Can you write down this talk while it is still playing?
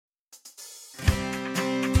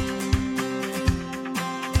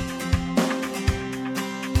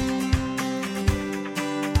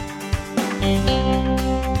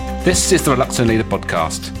This is the Reluctant Leader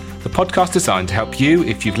podcast, the podcast designed to help you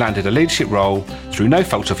if you've landed a leadership role through no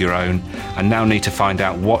fault of your own and now need to find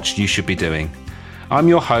out what you should be doing. I'm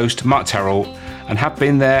your host, Mark Terrell, and have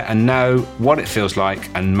been there and know what it feels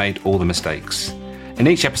like and made all the mistakes. In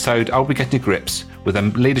each episode, I'll be getting to grips with a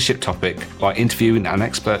leadership topic by interviewing an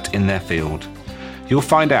expert in their field. You'll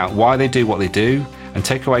find out why they do what they do and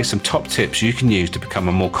take away some top tips you can use to become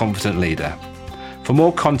a more confident leader. For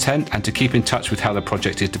more content and to keep in touch with how the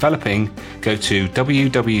project is developing, go to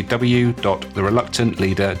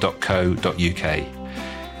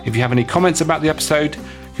www.thereluctantleader.co.uk. If you have any comments about the episode,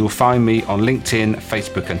 you'll find me on LinkedIn,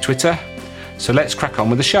 Facebook and Twitter. So let's crack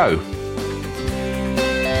on with the show.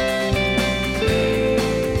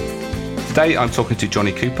 Today I'm talking to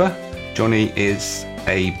Jonny Cooper. Jonny is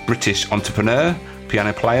a British entrepreneur,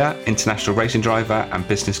 piano player, international racing driver and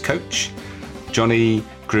business coach. Jonny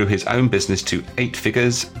grew his own business to 8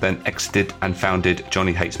 figures, then exited and founded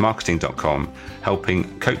JonnyHatesMarketing.com,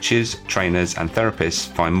 helping coaches, trainers and therapists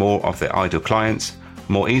find more of their ideal clients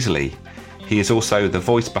more easily. He is also the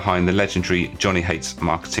voice behind the legendary Jonny Hates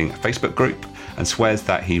Marketing Facebook group and swears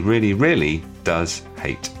that he really, really does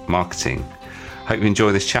hate marketing. Hope you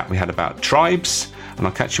enjoy this chat we had about tribes, and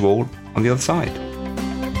I'll catch you all on the other side.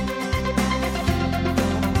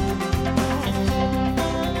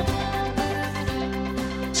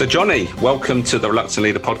 So Jonny, welcome to the Reluctant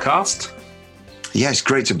Leader podcast. Yeah, it's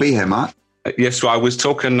great to be here, Mark. Yes, well, I was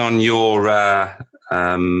talking on your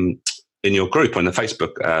in your group on the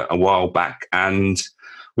Facebook a while back, and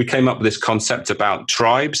we came up with this concept about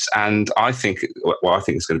tribes, and I think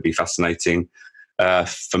it's going to be fascinating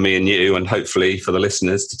for me and you, and hopefully for the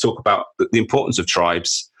listeners, to talk about the importance of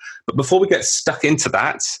tribes. But before we get stuck into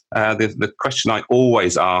that, the question I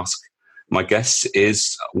always ask my guests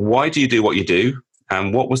is, why do you do what you do?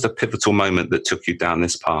 And what was the pivotal moment that took you down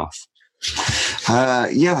this path?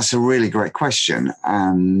 Yeah, that's a really great question.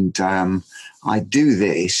 And I do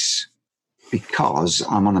this because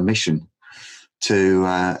I'm on a mission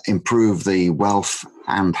to improve the wealth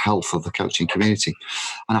and health of the coaching community.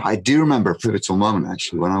 And I do remember a pivotal moment,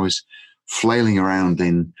 actually, when I was flailing around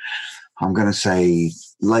in, I'm going to say,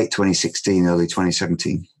 late 2016, early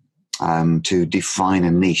 2017. To define a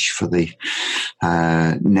niche for the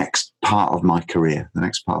next part of my career, the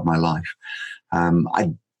next part of my life.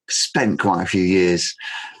 I spent quite a few years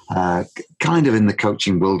kind of in the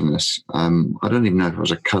coaching wilderness. I don't even know if I was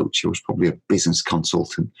a coach. I was probably a business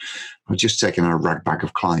consultant. I was just taking a rag bag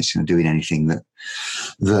of clients, doing anything that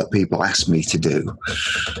people asked me to do.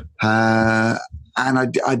 And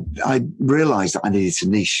I realized that I needed to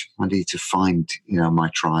niche. I needed to find, my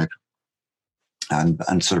tribe.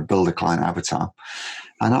 And sort of build a client avatar.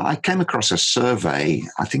 And I came across a survey,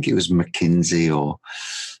 I think it was McKinsey or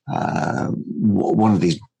one of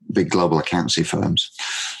these big global accountancy firms,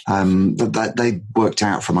 that they worked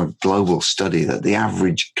out from a global study that the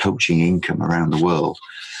average coaching income around the world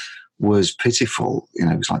was pitiful.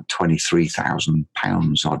 It was like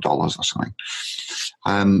 £23,000 or dollars or something.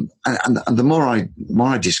 And the more I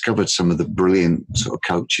discovered some of the brilliant sort of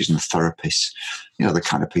coaches and therapists, the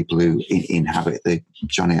kind of people who inhabit the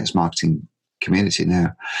Jonny Hates Marketing community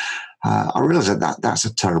now, I realized that's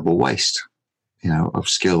a terrible waste, of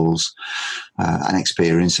skills and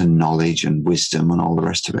experience and knowledge and wisdom and all the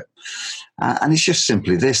rest of it. And it's just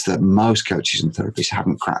simply this, that most coaches and therapists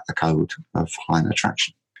haven't cracked the code of client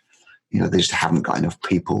attraction. They just haven't got enough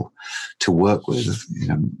people to work with.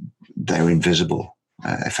 They're invisible,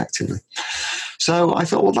 effectively. So I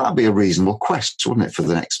thought, well, that'd be a reasonable quest, wouldn't it, for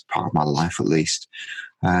the next part of my life, at least,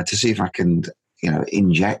 to see if I can,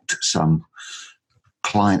 inject some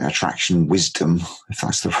client attraction wisdom, if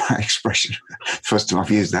that's the right expression. First time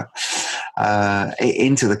I've used that,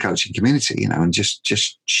 into the coaching community, and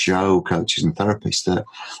just show coaches and therapists that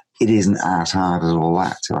it isn't as hard as all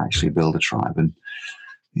that to actually build a tribe and,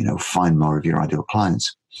 find more of your ideal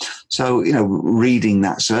clients. So, reading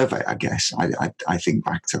that survey, I guess, I think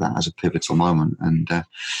back to that as a pivotal moment. And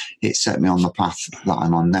it set me on the path that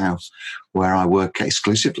I'm on now, where I work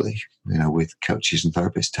exclusively, with coaches and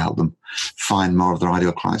therapists to help them find more of their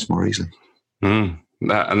ideal clients more easily.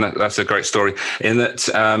 That's a great story, in that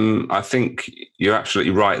I think you're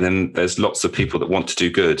absolutely right. And then there's lots of people that want to do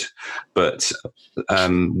good, but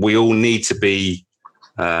we all need to be...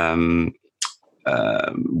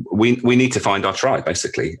 we need to find our tribe,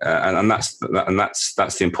 basically, and that's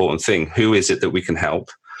the important thing. Who is it that we can help,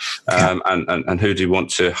 and who do we want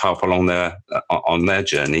to help along on their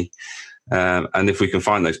journey? And if we can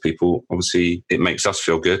find those people, obviously it makes us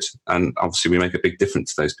feel good, and obviously we make a big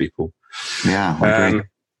difference to those people. Yeah, I agree.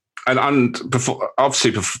 And before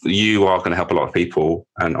you are going to help a lot of people,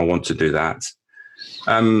 and I want to do that.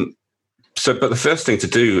 But the first thing to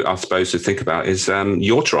do, I suppose, to think about is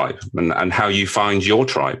your tribe and how you find your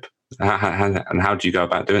tribe. And how do you go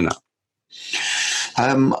about doing that?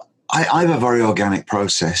 I have a very organic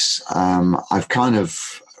process. I've kind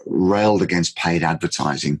of railed against paid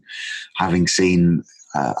advertising, having seen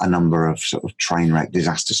a number of sort of train wreck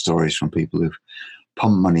disaster stories from people who've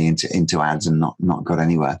pumped money into ads and not got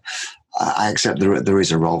anywhere. I accept there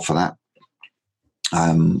is a role for that.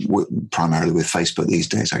 Primarily with Facebook these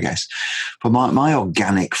days, I guess. But my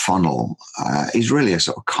organic funnel is really a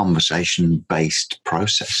sort of conversation-based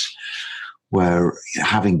process where,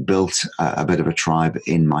 having built a bit of a tribe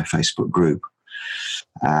in my Facebook group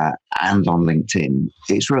and on LinkedIn,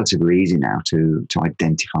 it's relatively easy now to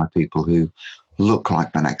identify people who look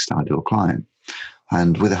like the next ideal client.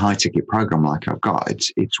 And with a high-ticket program like I've got,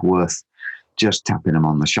 it's worth just tapping them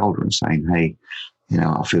on the shoulder and saying, hey,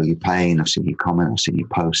 I feel your pain. I've seen your comment. I've seen your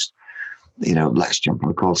post. Let's jump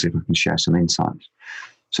on a call, see if I can share some insights.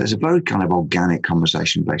 So it's a very kind of organic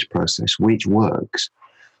conversation-based process, which works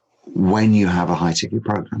when you have a high-ticket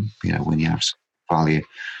program, when you have value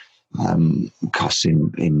costs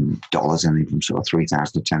in dollars, anything from sort of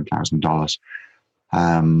 $3,000 to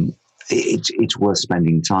 $10,000. It's worth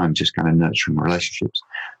spending time just kind of nurturing relationships.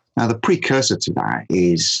 Now, the precursor to that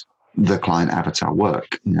is the client avatar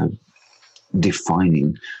work,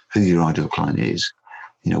 defining who your ideal client is,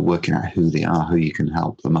 working out who they are, who you can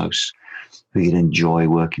help the most, who you'd enjoy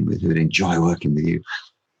working with, who'd enjoy working with you,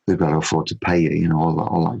 who've got to afford to pay you,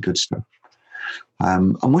 all that good stuff.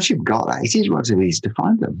 And once you've got that, it is relatively easy to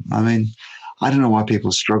find them. I mean, I don't know why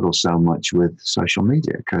people struggle so much with social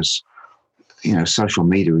media, because, social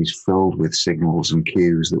media is filled with signals and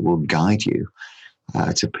cues that will guide you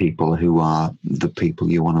to people who are the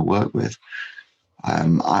people you want to work with.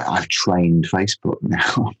 I've trained Facebook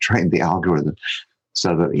now. I've trained the algorithm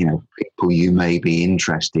so that, people you may be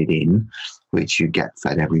interested in, which you get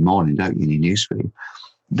fed every morning, don't you, in your newsfeed,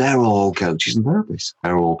 they're all coaches and therapists.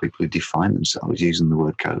 They're all people who define themselves using the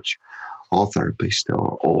word coach or therapist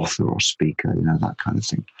or author or speaker, that kind of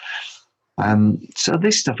thing. So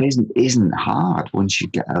this stuff isn't hard once you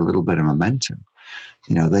get a little bit of momentum.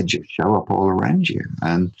 They just show up all around you.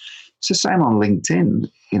 And it's the same on LinkedIn.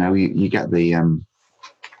 You get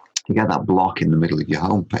you get that block in the middle of your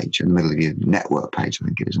homepage, in the middle of your network page, I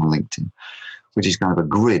think it is on LinkedIn, which is kind of a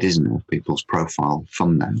grid, isn't it, of people's profile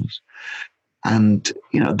thumbnails. And,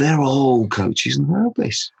 they're all coaches and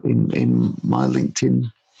therapists in my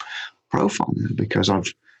LinkedIn profile now, because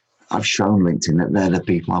I've shown LinkedIn that they're the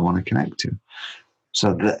people I want to connect to.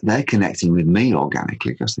 So they're connecting with me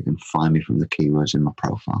organically because they can find me from the keywords in my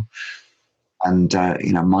profile. And,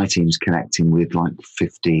 my team's connecting with like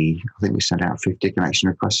 50, I think we send out 50 connection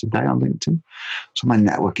requests a day on LinkedIn. So my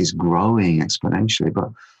network is growing exponentially,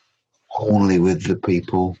 but only with the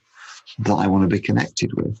people that I want to be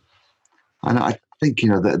connected with. And I think,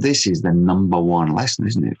 that this is the number one lesson,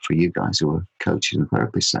 isn't it, for you guys who are coaches and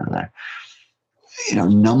therapists out there.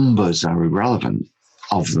 Numbers are irrelevant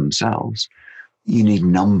of themselves. You need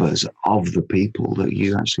numbers of the people that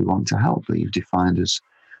you actually want to help, that you've defined as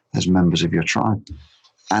members of your tribe.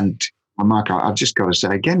 And Mark, I've just got to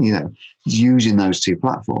say again, using those two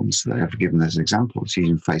platforms that I've given as examples,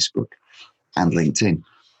 using Facebook and LinkedIn,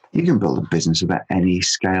 you can build a business about any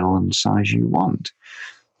scale and size you want,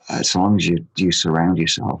 as long as you surround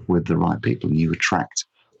yourself with the right people and you attract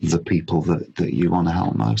the people that you want to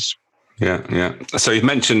help most. Yeah. So you've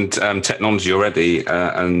mentioned technology already,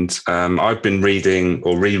 and I've been reading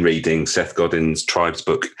or rereading Seth Godin's Tribes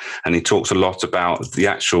book, and he talks a lot about the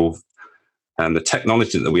actual the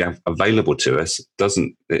technology that we have available to us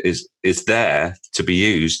is there to be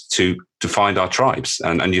used to find our tribes,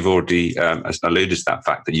 and you've already alluded to that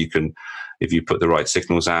fact that you can, if you put the right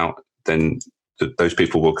signals out, then those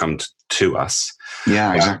people will come to us.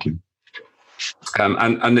 Yeah, exactly.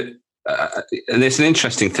 And it's an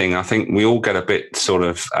interesting thing. I think we all get a bit sort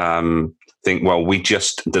of think, well, we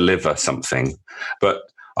just deliver something. But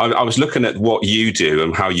I was looking at what you do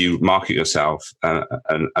and how you market yourself,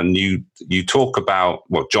 and you talk about,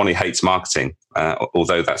 well, Jonny hates marketing,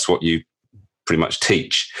 although that's what you pretty much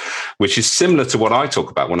teach, which is similar to what I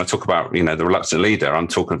talk about when I talk about, the reluctant leader. I'm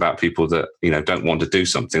talking about people that, don't want to do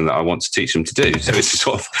something that I want to teach them to do. So it's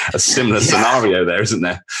sort of a similar scenario there, isn't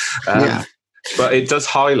there? But it does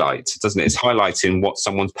highlight, doesn't it? It's highlighting what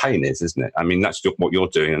someone's pain is, isn't it? I mean, that's what you're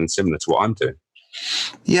doing and similar to what I'm doing.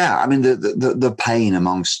 Yeah, I mean, the pain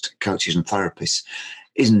amongst coaches and therapists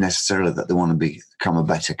isn't necessarily that they want to become a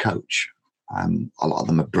better coach. A lot of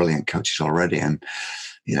them are brilliant coaches already, and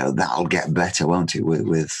that'll get better, won't it,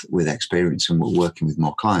 with experience and we're working with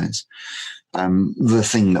more clients. the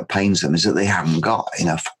thing that pains them is that they haven't got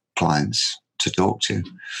enough clients to talk to.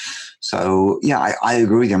 So, yeah, I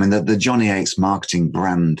agree with you. I mean, the Jonny Hates Marketing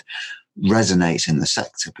brand resonates in the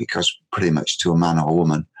sector because pretty much to a man or a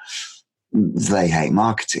woman, they hate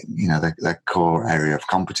marketing. You know, their core area of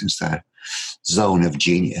competence, their zone of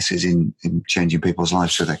genius is in changing people's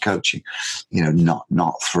lives through their coaching, you know,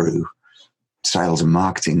 not through sales and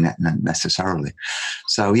marketing necessarily.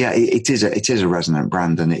 So, yeah, it is a resonant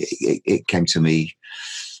brand, and it came to me.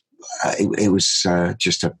 It was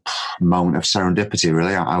just a moment of serendipity,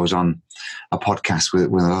 really. I was on a podcast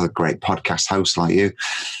with another great podcast host like you.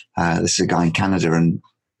 This is a guy in Canada, and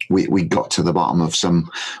we got to the bottom of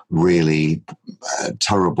some really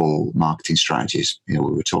terrible marketing strategies. You know,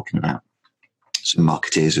 we were talking about some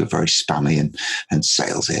marketeers who are very spammy and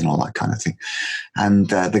salesy and all that kind of thing. And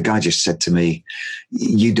the guy just said to me,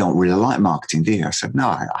 "You don't really like marketing, do you?" I said, "No,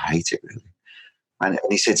 I hate it, really." And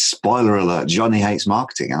he said, "Spoiler alert, Jonny hates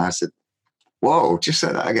marketing." And I said, "Whoa, just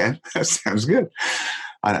say that again. That sounds good."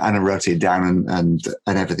 And I wrote it down, and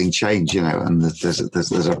everything changed, you know. And there's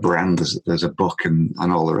a brand, there's a book, and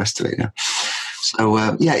all the rest of it. You know?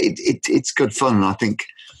 So yeah, it's good fun. And I think,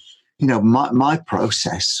 you know, my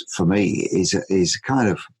process for me is kind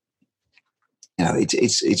of, you know,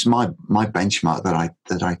 it's my benchmark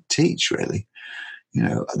that I teach, really. You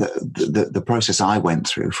know, the process I went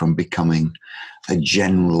through from becoming a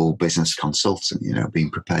general business consultant, you know,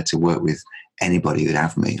 being prepared to work with anybody who'd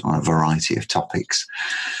have me on a variety of topics,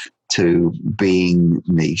 to being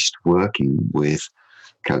niched, working with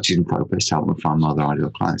coaches and therapists, helping them find other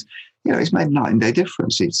ideal clients. You know, it's made a night and day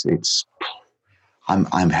difference.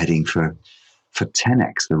 I'm heading for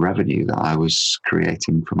 10x the revenue that I was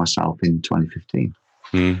creating for myself in 2015.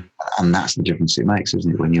 And that's the difference it makes,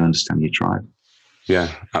 isn't it, when you understand your tribe?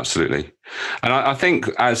 Yeah, absolutely. And I think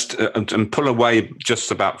and pull away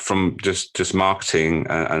just about from just marketing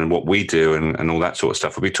and what we do and all that sort of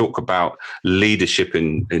stuff. We talk about leadership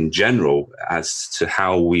in general as to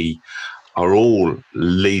how we are all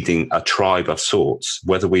leading a tribe of sorts,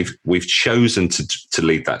 whether we've chosen to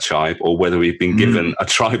lead that tribe or whether we've been given a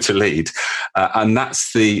tribe to lead. And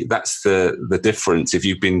that's the difference. If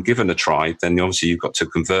you've been given a tribe, then obviously you've got to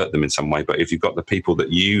convert them in some way. But if you've got the people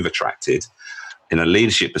that you've attracted in a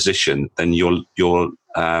leadership position, then your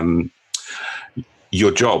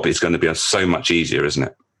job is going to be so much easier, isn't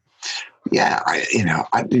it? Yeah,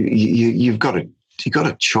 you've got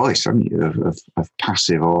a choice, haven't you, of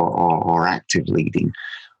passive or active leading.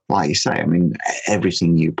 Like you say, I mean,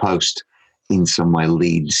 everything you post in some way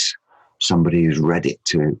leads somebody who's read it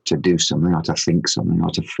to do something, or to think something, or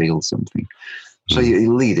to feel something. So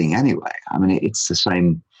you're leading anyway. I mean, it's the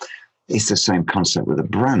same concept with a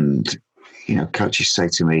brand. You know, coaches say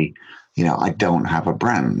to me, you know, "I don't have a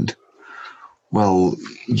brand." Well,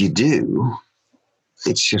 you do.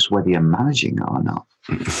 It's just whether you're managing it or not.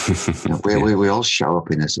 You know, we all show up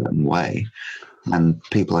in a certain way, and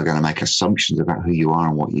people are going to make assumptions about who you are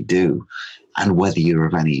and what you do and whether you're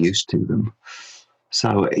of any use to them.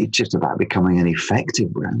 So it's just about becoming an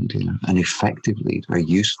effective brand, you know, an effective leader, a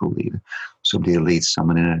useful leader, somebody who leads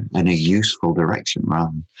someone in a useful direction rather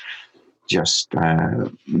than just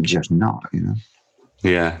not, you know.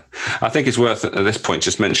 Yeah, I think it's worth at this point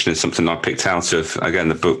just mentioning something I picked out of, again,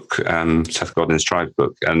 the book, Seth Godin's Tribe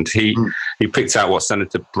book. And he picked out what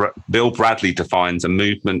Senator Bill Bradley defines a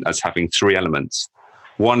movement as having three elements.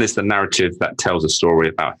 One is the narrative that tells a story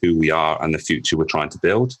about who we are and the future we're trying to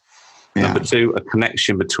build. Yeah. Number two, a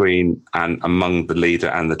connection between and among the leader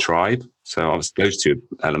and the tribe. So obviously those two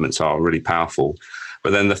elements are really powerful.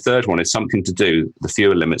 But then the third one is something to do. The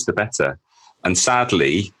fewer limits, the better. And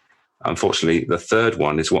sadly, unfortunately, the third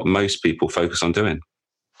one is what most people focus on doing.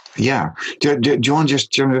 Yeah. Do you want to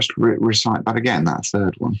just recite that again, that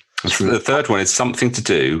third one? The third one is something to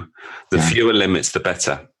do. The fewer limits, the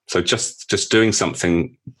better. So just doing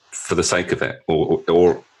something for the sake of it,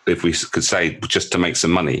 or if we could say just to make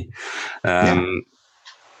some money.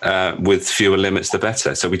 With fewer limits, the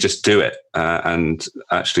better. So we just do it. And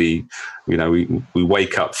actually, you know, we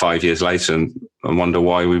wake up 5 years later and wonder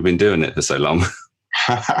why we've been doing it for so long.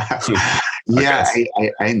 Yeah,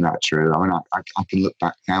 ain't that true? I mean, I can look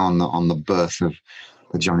back now on the birth of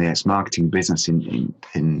the Jonny Hates Marketing business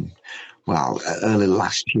in early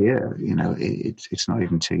last year. You know, it's not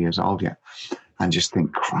even 2 years old yet, and just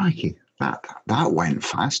think, crikey, that went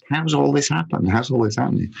fast. How's all this happened? How's all this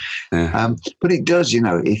happening? Yeah. But it does, you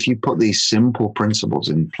know, if you put these simple principles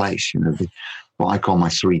in place, you know, what I call my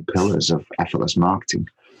 3 pillars of effortless marketing,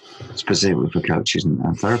 specifically for coaches and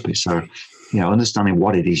therapists. So, you know, understanding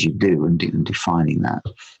what it is you do and defining that,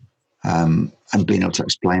 and being able to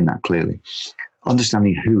explain that clearly.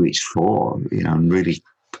 understanding who it's for, and really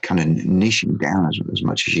kind of niching down as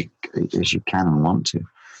much as you can and want to.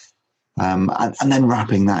 And then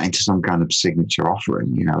wrapping that into some kind of signature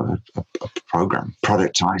offering, a program,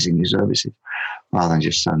 productizing your services rather than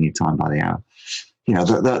just selling your time by the hour.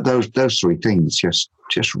 Those three things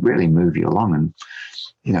just really move you along. And,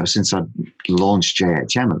 since I launched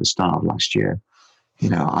JHM at the start of last year,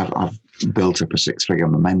 I've built up a 6-figure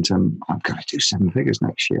momentum. I'm going to do 7 figures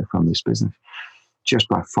next year from this business just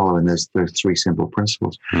by following those three simple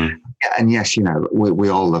principles. And yes, we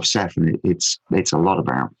all love Seth, and it's a lot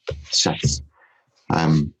about Seth's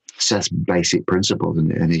basic principles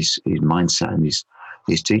and his mindset and his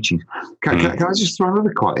teachings. Can I just throw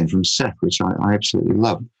another quote in from Seth, which I absolutely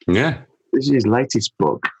love? Yeah. This is his latest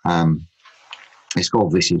book. It's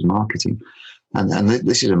called This Is Marketing. And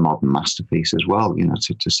this is a modern masterpiece as well,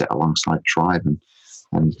 to set alongside Tribe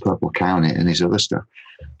and Purple Cow and his other stuff.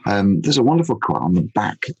 There's a wonderful quote on the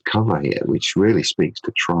back cover here, which really speaks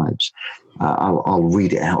to tribes. I'll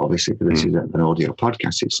read it out, obviously, because this is an audio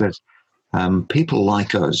podcast. It says, people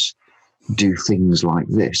like us do things like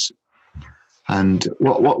this. And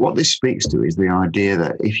what this speaks to is the idea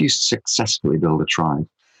that if you successfully build a tribe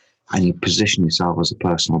and you position yourself as a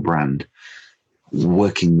personal brand,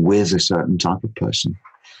 working with a certain type of person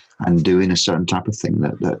and doing a certain type of thing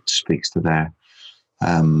that speaks to their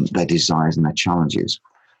desires and their challenges,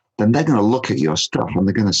 then they're going to look at your stuff and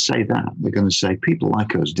they're going to say that. They're going to say, people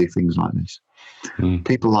like us do things like this.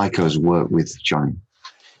 People like us work with Jonny.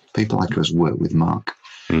 People like us work with Mark.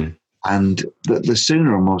 And the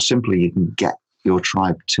sooner and more simply you can get your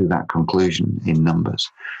tribe to that conclusion in numbers,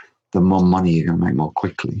 the more money you're going to make more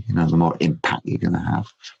quickly, the more impact you're going to have,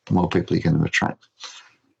 the more people you're going to attract.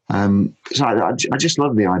 So I just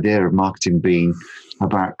love the idea of marketing being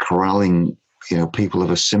about corralling, people of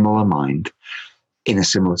a similar mind in a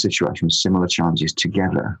similar situation, with similar challenges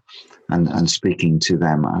together, and speaking to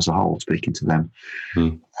them as a whole, speaking to them,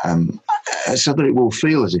 so that it will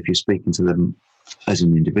feel as if you're speaking to them as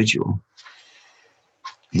an individual.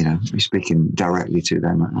 You're speaking directly to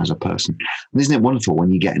them as a person. And isn't it wonderful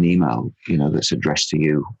when you get an email, that's addressed to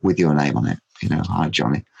you with your name on it, hi,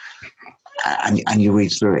 Jonny, and you read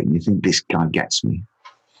through it and you think, this guy gets me.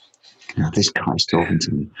 This guy's talking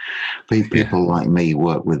to me. People like me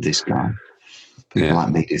work with this guy. People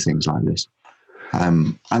like me do things like this.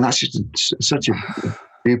 And that's just such a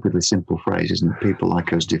stupidly simple phrase, isn't it? People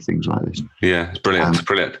like us do things like this. Yeah, it's brilliant. It's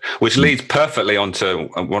brilliant. Which leads perfectly onto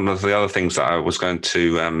one of the other things that I was going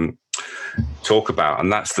to talk about,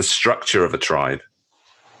 and that's the structure of a tribe.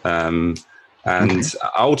 And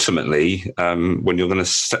ultimately, when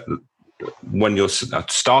you're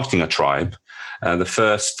starting a tribe, the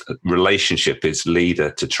first relationship is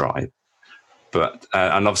leader to tribe. But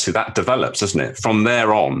and obviously that develops, doesn't it? From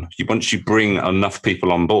there on, once you bring enough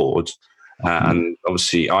people on board, and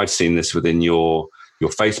obviously I've seen this within your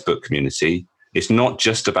Facebook community, it's not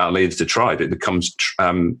just about leaders to tribe. It becomes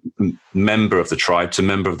member of the tribe to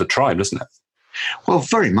member of the tribe, doesn't it? Well,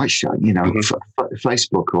 very much so.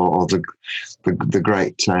 Facebook or the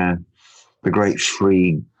great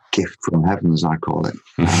free gift from heaven, as I call it,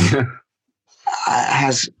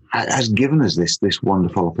 has given us this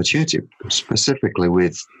wonderful opportunity, specifically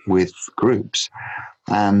with groups.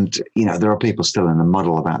 And, there are people still in the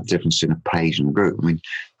muddle about the difference between a page and a group. I mean,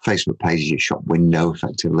 Facebook page is your shop window,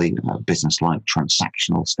 effectively, business-like,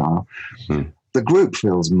 transactional style. The group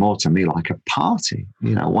feels more to me like a party.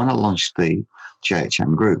 When I launched the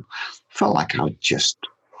JHM group, it felt like I'd just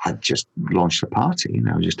launched a party,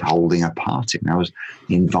 just holding a party. And I was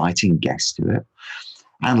inviting guests to it.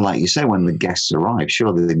 And like you say, when the guests arrive,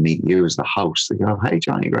 sure, they meet you as the host. They go, hey,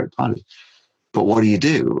 Jonny, great party. But what do you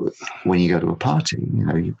do when you go to a party?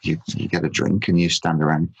 You get a drink and you stand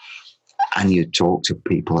around and you talk to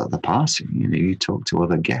people at the party. You talk to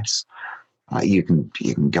other guests. You can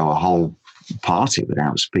go a whole party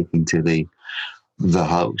without speaking to the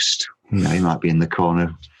host. You might be in the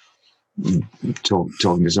corner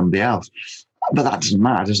talking to somebody else. But that doesn't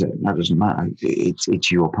matter, does it? That doesn't matter. It's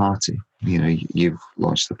your party. You've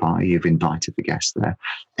launched the party. You've invited the guests there.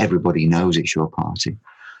 Everybody knows it's your party.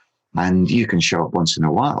 And you can show up once in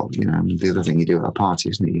a while. The other thing you do at a party,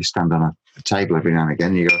 isn't it? You stand on a table every now and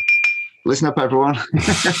again. And you go, listen up, everyone.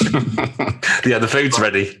 Yeah, the food's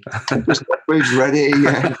ready. The food's ready.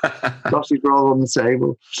 Yeah. Sausage roll on the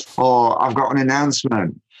table. Or I've got an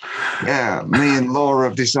announcement. Yeah, me and Laura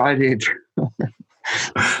have decided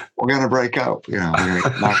we're going to break up. We're going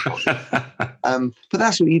to but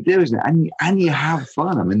that's what you do, isn't it? And you have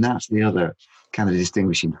fun. I mean, that's the other kind of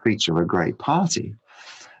distinguishing feature of a great party.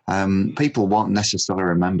 People won't necessarily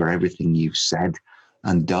remember everything you've said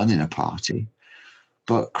and done in a party,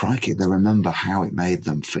 but crikey, they remember how it made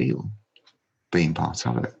them feel being part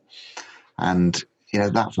of it. And,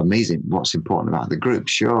 that for me is what's important about the group.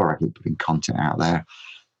 Sure, I keep putting content out there,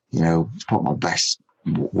 put my best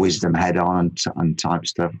wisdom head on and type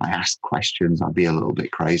stuff. I ask questions. I'd be a little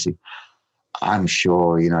bit crazy. I'm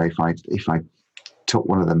sure, if I took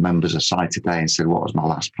one of the members aside today and said, what was my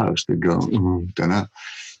last post? They'd go, don't know.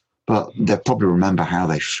 But they'll probably remember how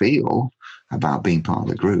they feel about being part of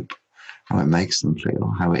the group, how it makes them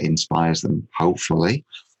feel, how it inspires them, hopefully.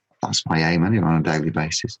 That's my aim anyway, on a daily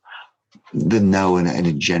basis. They know in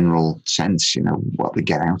a general sense, what they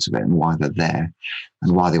get out of it and why they're there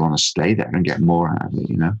and why they want to stay there and get more out of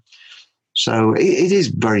it, So it is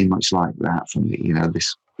very much like that for me,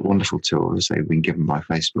 this wonderful tour, as they've been given by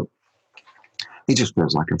Facebook. It just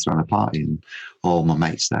feels like I'm throwing a party and all my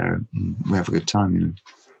mates there and we have a good time,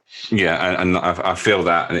 Yeah, and I feel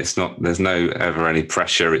that, and there's no ever any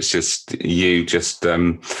pressure. It's just you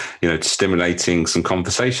stimulating some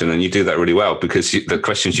conversation, and you do that really well because the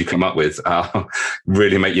questions you come up with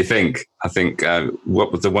really make you think. I think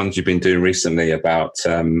what were the ones you've been doing recently about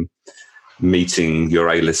meeting your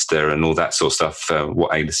A-lister and all that sort of stuff?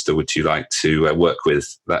 What A-lister would you like to work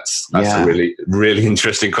with? That's a really, really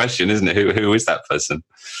interesting question, isn't it? Who is that person?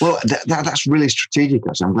 Well, that's really strategic.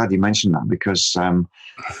 So I'm glad you mentioned that because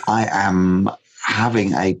I am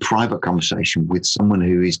having a private conversation with someone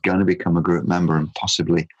who is going to become a group member and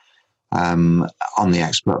possibly on the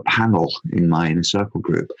expert panel in my inner circle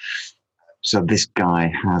group. So this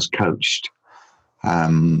guy has coached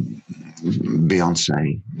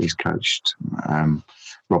Beyonce, he's coached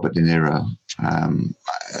Robert De Niro,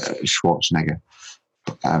 Schwarzenegger,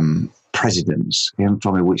 presidents. He hasn't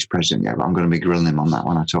told me which president yet, but I'm going to be grilling him on that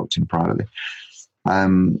when I talk to him privately.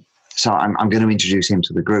 So I'm going to introduce him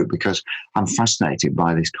to the group because I'm fascinated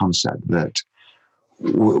by this concept that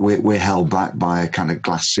we're held back by a kind of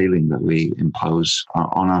glass ceiling that we impose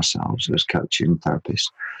on ourselves as coaches and therapists,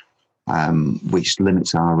 which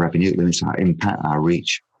limits our revenue, limits our impact, our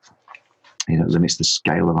reach, limits the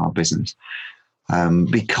scale of our business,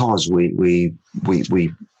 because we're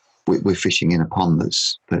fishing in a pond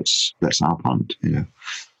that's our pond,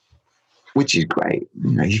 which is great.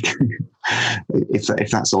 You can,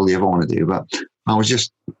 if that's all you ever want to do. But I was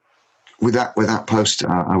just with that post,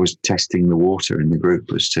 I was testing the water in the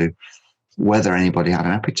group as to whether anybody had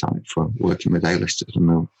an appetite for working with A-listers,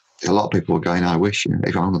 and a lot of people were going, "I wish,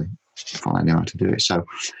 if only I knew how to do it." So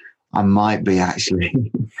I might be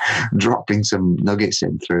actually dropping some nuggets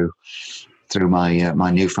in through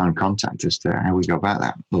my newfound contact as to how we go about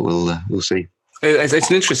that. But we'll see. It's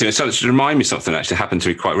an interesting. It reminded me of something that actually happened to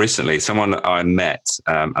me quite recently. Someone I met,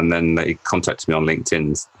 and then they contacted me on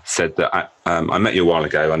LinkedIn, said that I met you a while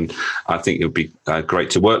ago, and I think you'll be great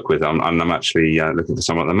to work with. I'm actually looking for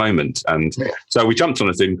someone at the moment, and so we jumped on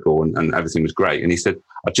a Zoom call, and everything was great. And he said,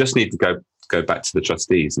 I just need to go back to the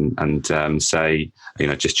trustees and say,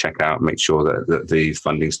 just check out, make sure that the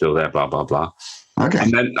funding's still there, blah blah blah. Okay.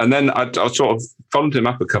 And then I sort of followed him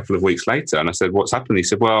up a couple of weeks later, and I said, "What's happened?" He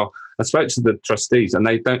said, "Well, I spoke to the trustees, and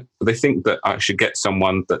they think that I should get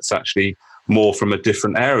someone that's actually more from a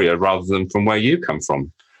different area rather than from where you come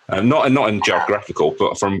from, not in geographical,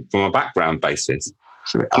 but from a background basis."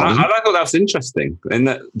 And I thought that was interesting, in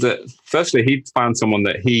that firstly he found someone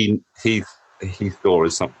that he saw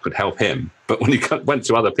as something could help him, but when he went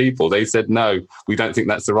to other people, they said, "No, we don't think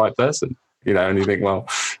that's the right person." And you think, well,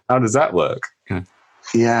 how does that work?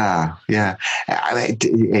 Yeah. I mean,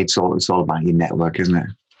 it's all about your network, isn't it?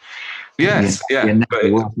 Yes, your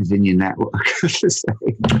network is in your network.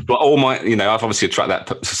 But I've obviously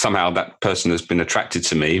somehow that person has been attracted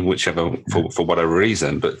to me, whichever for whatever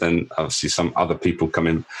reason. But then obviously some other people come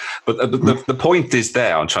in. But the point is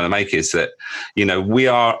there I'm trying to make is that we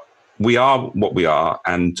are what we are,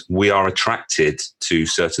 and we are attracted to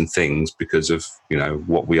certain things because of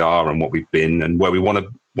what we are and what we've been and where we want to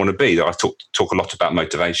be. I talk a lot about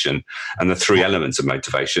motivation and the three elements of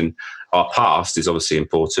motivation. Our past is obviously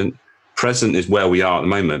important. Present is where we are at the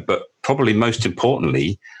moment, but probably most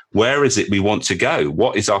importantly, where is it we want to go?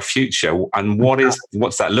 What is our future, and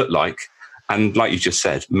what's that look like? And like you just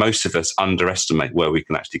said, most of us underestimate where we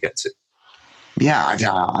can actually get to. Yeah,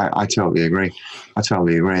 I totally agree.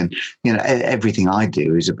 And everything I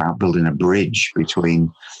do is about building a bridge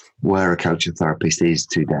between where a coach or therapist is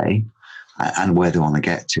today and where they want to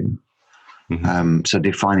get to. Mm-hmm. So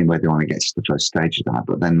defining where they want to get is the first stage of that.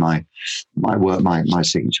 But then my work, my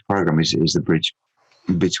signature program is the bridge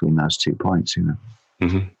between those 2 points.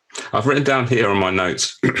 Mm-hmm. I've written down here on my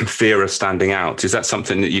notes, fear of standing out. Is that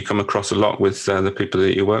something that you come across a lot with the people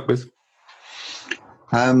that you work with?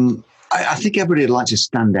 I think everybody would like to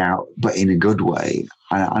stand out, but in a good way.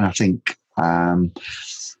 And I think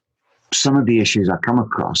some of the issues I come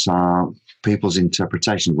across are people's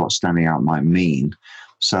interpretation of what standing out might mean.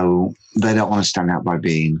 So they don't want to stand out by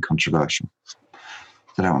being controversial.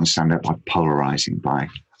 They don't want to stand out by polarizing, by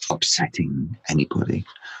upsetting anybody.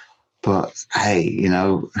 But hey, you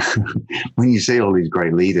know, when you see all these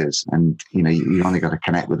great leaders and, you know, you only got to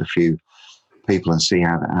connect with a few people and see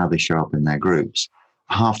how they show up in their groups,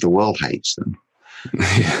 half the world hates them.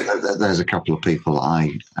 There's a couple of people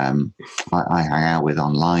I hang out with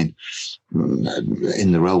online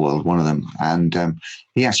in the real world, one of them, and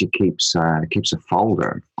he actually keeps a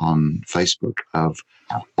folder on Facebook of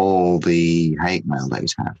all the hate mail that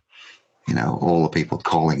he's had. You know, all the people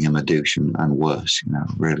calling him a douche and worse, you know,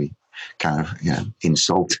 really kind of, you know,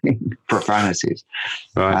 insulting profanities,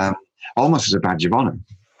 right. Almost as a badge of honor,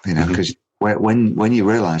 you know, because when you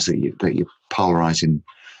realize that you're polarizing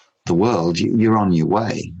the world, you're on your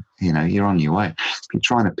way. You know, you're on your way. If you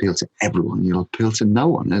try and appeal to everyone, you'll appeal to no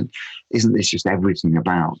one. And isn't this just everything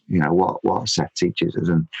about, you know, what Seth teaches us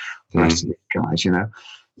and the rest of the guys? You know,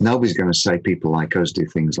 nobody's going to say people like us do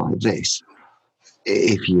things like this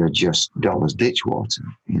if you're just dull as ditch water,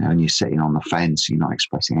 you know, and you're sitting on the fence, you're not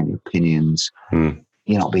expressing any opinions,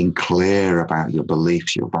 you're not being clear about your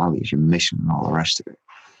beliefs, your values, your mission, and all the rest of it.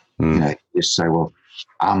 You know, you just say, well,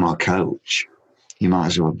 I'm a coach. You might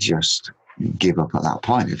as well just give up at that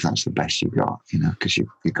point if that's the best you got, you know, because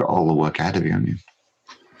you've got all the work ahead of you on you.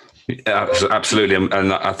 Yeah, absolutely.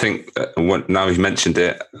 And I think now you've mentioned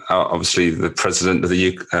it, obviously the president of the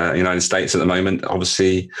United States at the moment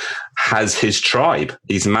obviously has his tribe.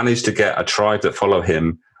 He's managed to get a tribe that follow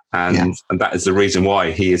him. And that is the reason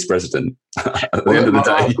why he is president at the end of the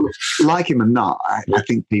day. Like him or not, I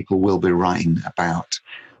think people will be writing about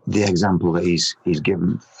the example that he's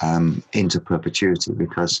given into perpetuity,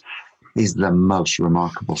 because he's the most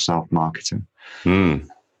remarkable self-marketer.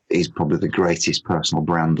 He's probably the greatest personal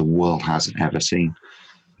brand the world has ever seen.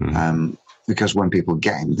 Because when people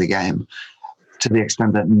get him, they get him to the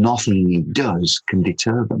extent that nothing he does can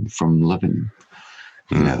deter them from loving him.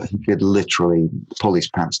 You know, he could literally pull his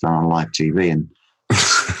pants down on live TV and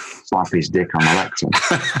slap his dick on the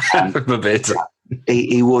lectern. A bit.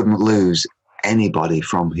 He wouldn't lose anybody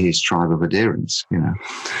from his tribe of adherents. You know,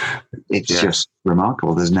 it's just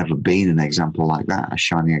remarkable. There's never been an example like that, a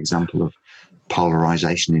shining example of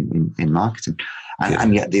polarization in marketing.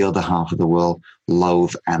 And yet the other half of the world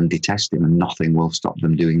loathe and detest him, and nothing will stop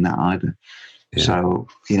them doing that either. So,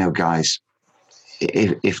 you know, guys,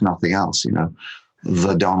 if nothing else, you know,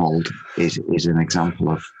 the Donald is an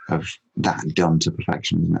example of that done to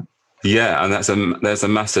perfection, isn't it? Yeah, and there's a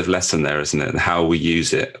massive lesson there, isn't it? How we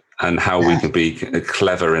use it and how we can be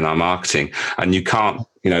clever in our marketing. And you can't,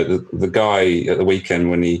 you know, the guy at the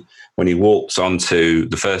weekend when he walked onto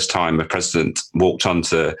the first time a president walked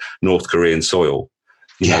onto North Korean soil,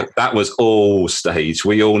 you know, that was all staged.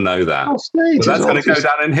 We all know that. But that's going to go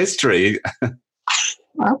down in history.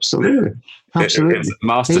 Absolutely. Absolutely. It's a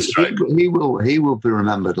masterstroke. He will be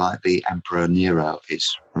remembered like the Emperor Nero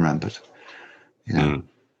is remembered. You know?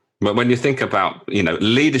 But when you think about, you know,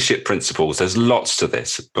 leadership principles, there's lots to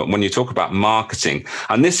this. But when you talk about marketing,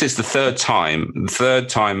 and this is the third time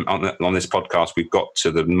on this podcast, we've got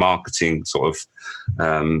to the marketing sort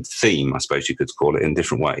of theme, I suppose you could call it in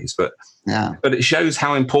different ways. But it shows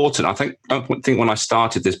how important. I think when I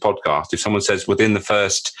started this podcast, if someone says within the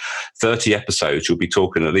first 30 episodes, you'll be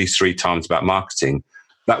talking at least 3 times about marketing,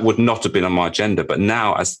 that would not have been on my agenda. But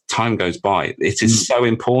now, as time goes by, it is so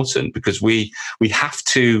important, because we have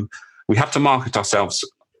to market ourselves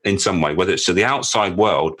in some way, whether it's to the outside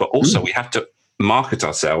world, but also we have to market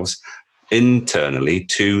ourselves internally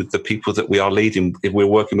to the people that we are leading if we're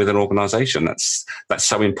working with an organization. That's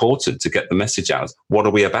so important to get the message out. What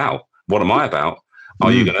are we about? What am I about?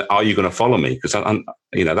 Are you gonna follow me? Because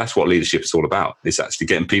you know, that's what leadership is all about. It's actually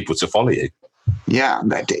getting people to follow you. Yeah,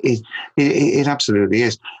 it absolutely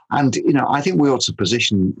is. And, you know, I think we ought to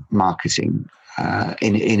position marketing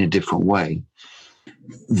in a different way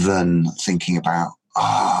than thinking about,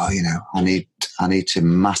 you know, I need to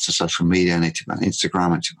master social media. I need to go on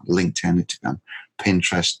Instagram, I need to go on LinkedIn, I need to go on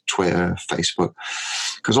Pinterest, Twitter, Facebook,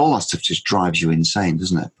 because all that stuff just drives you insane,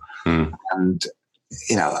 doesn't it? And,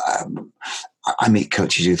 you know, I meet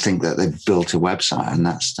coaches who think that they've built a website and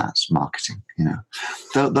that's marketing. You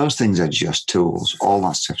know, those things are just tools. All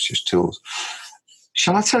that stuff's just tools.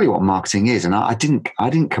 Shall I tell you what marketing is? And I didn't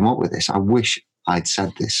come up with this. I wish I'd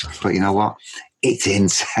said this, but you know what? It's in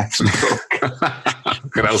Seth's book.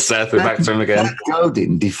 Good old Seth. We're back to him again. Seth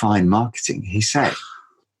Godin defined marketing. He said,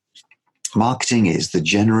 marketing is the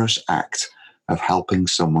generous act of helping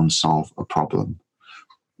someone solve a problem,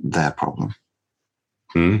 their problem.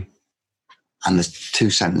 Mm. And there's 2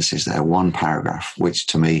 sentences there, 1 paragraph, which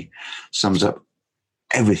to me sums up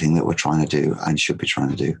everything that we're trying to do and should be trying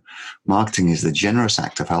to do. Marketing is the generous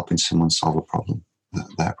act of helping someone solve a problem,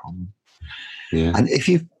 their problem. Yeah. And if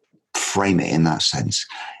you frame it in that sense,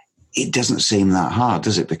 it doesn't seem that hard,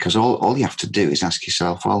 does it? Because all you have to do is ask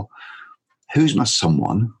yourself, well, who's my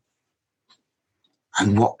someone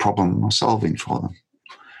and what problem am I solving for them?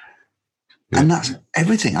 Yeah. And that's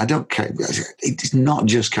everything. I don't care. It's not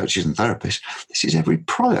just coaches and therapists. This is every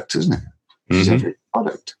product, isn't it? This is every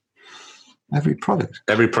product. Every product.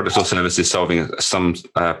 Every product or service is solving some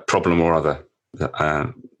problem or other.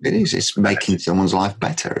 It is. It's making someone's life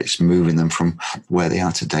better. It's moving them from where they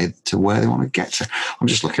are today to where they want to get to. I'm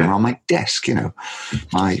just looking around my desk,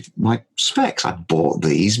 my specs. I bought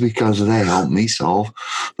these because they help me solve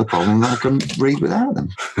the problem that I couldn't read without them.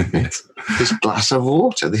 Yes. This glass of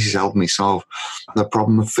water, this has helped me solve the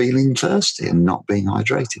problem of feeling thirsty and not being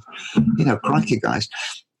hydrated. Crikey, guys.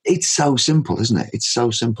 It's so simple, isn't it? It's so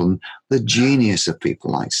simple. And the genius of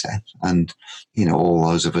people like Seth and, all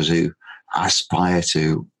those of us who aspire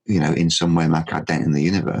to, in some way make our dent in the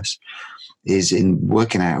universe is in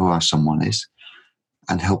working out who our someone is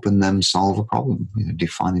and helping them solve a problem,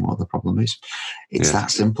 defining what the problem is. It's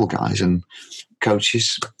that simple, guys. And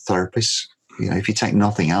coaches, therapists, if you take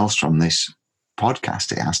nothing else from this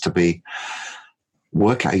podcast, it has to be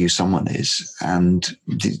work out who someone is and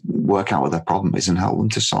work out what their problem is and help them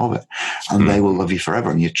to solve it. And they will love you forever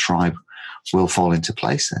and your tribe will fall into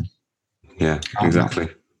place then. Yeah, exactly.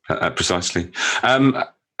 Precisely.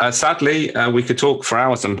 Sadly, we could talk for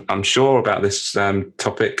hours, I'm sure, about this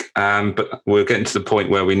topic, but we're getting to the point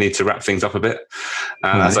where we need to wrap things up a bit.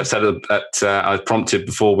 Right. As I said, I prompted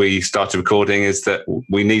before we started recording, is that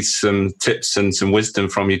we need some tips and some wisdom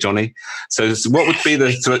from you, Jonny. So what would be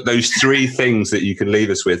those 3 things that you can leave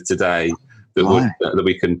us with today that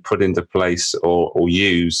we can put into place or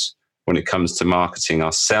use when it comes to marketing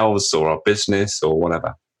ourselves or our business or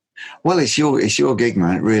whatever? Well, it's your gig,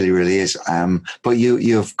 man. It really, really is. But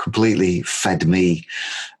you've completely fed me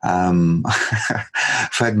a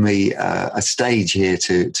stage here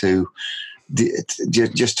to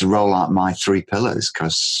just to roll out my 3 pillars,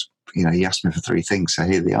 because you asked me for 3 things, so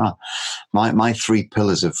here they are. My 3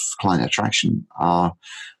 pillars of client attraction are: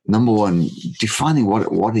 number 1, defining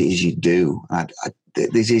what it is you do.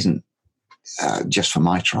 This isn't just for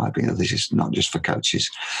my tribe, this is not just for coaches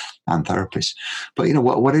and therapists, but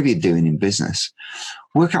whatever you're doing in business,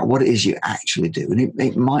 work out what it is you actually do. And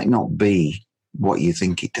it might not be what you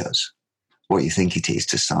think it does, what you think it is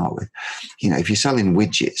to start with. If you're selling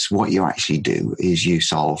widgets, what you actually do is you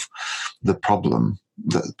solve the problem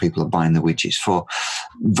that people are buying the widgets for.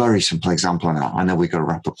 Very simple example, and I know we've got to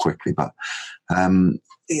wrap up quickly, but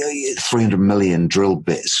 300 million drill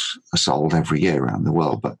bits are sold every year around the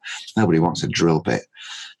world, but nobody wants a drill bit.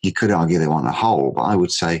 You could argue they want a hole, but I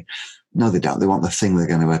would say, no, they don't. They want the thing they're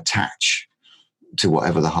going to attach to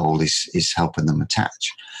whatever the hole is helping them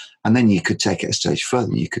attach. And then you could take it a stage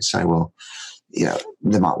further. You could say, well,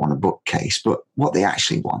 they might want a bookcase, but what they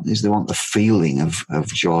actually want is they want the feeling of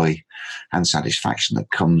joy and satisfaction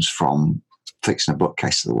that comes from fixing a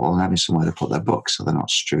bookcase to the wall and having somewhere to put their books so they're not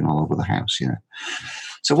strewn all over the house,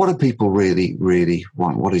 So what do people really, really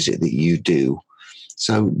want? What is it that you do?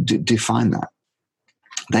 So define that.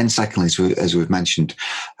 Then secondly, as we've mentioned,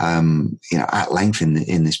 at length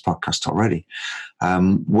in this podcast already,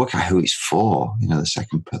 work out who it's for, the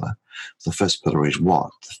second pillar. The first pillar is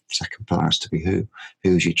what. The second pillar has to be who.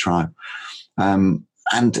 Who's your tribe? And,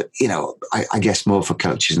 I guess more for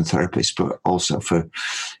coaches and therapists, but also for,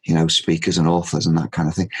 speakers and authors and that kind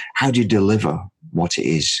of thing. How do you deliver what it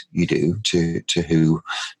is you do to who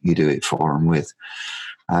you do it for and with?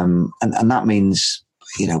 And that means,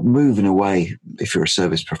 moving away, if you're a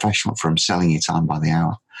service professional, from selling your time by the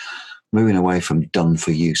hour, moving away from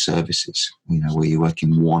done-for-you services, where you're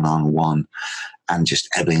working one-on-one and just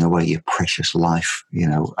ebbing away your precious life,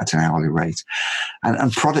 at an hourly rate,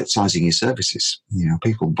 and productizing your services.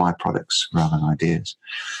 People buy products rather than ideas.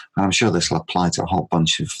 And I'm sure this will apply to a whole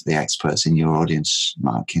bunch of the experts in your audience,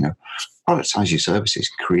 Mark. Productize your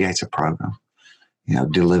services, create a program,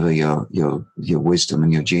 deliver your wisdom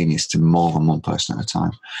and your genius to more than one person at a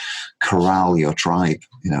time, corral your tribe,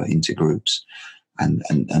 into groups, and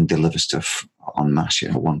deliver stuff en masse,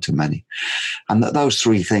 one to many. And those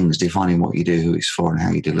 3 things, defining what you do, who it's for, and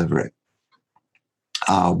how you deliver it,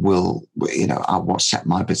 are what set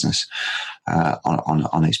my business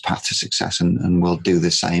on its path to success, and will do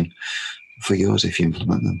the same for yours if you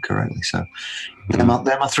implement them correctly. So they're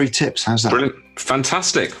my 3 tips. How's that? Brilliant.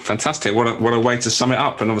 Fantastic. What a way to sum it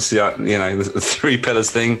up. And obviously, the 3 pillars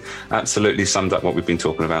thing absolutely summed up what we've been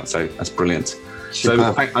talking about. So that's brilliant.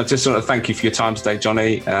 Superb. So I just want to thank you for your time today,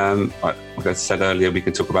 Jonny. Like I said earlier, we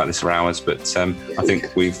could talk about this for hours, but I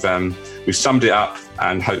think we've summed it up,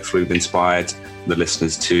 and hopefully we've inspired the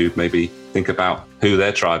listeners to maybe think about who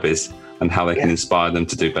their tribe is and how they can inspire them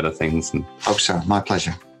to do better things. And hope so. My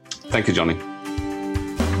pleasure. Thank you, Jonny.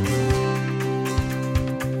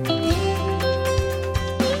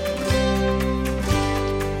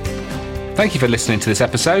 Thank you for listening to this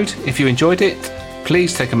episode. If you enjoyed it,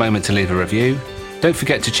 please take a moment to leave a review. Don't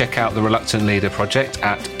forget to check out the Reluctant Leader project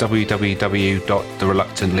at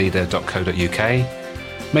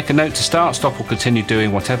www.thereluctantleader.co.uk. Make a note to start, stop, or continue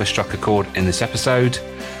doing whatever struck a chord in this episode.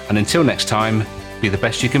 And until next time, be the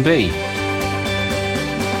best you can be.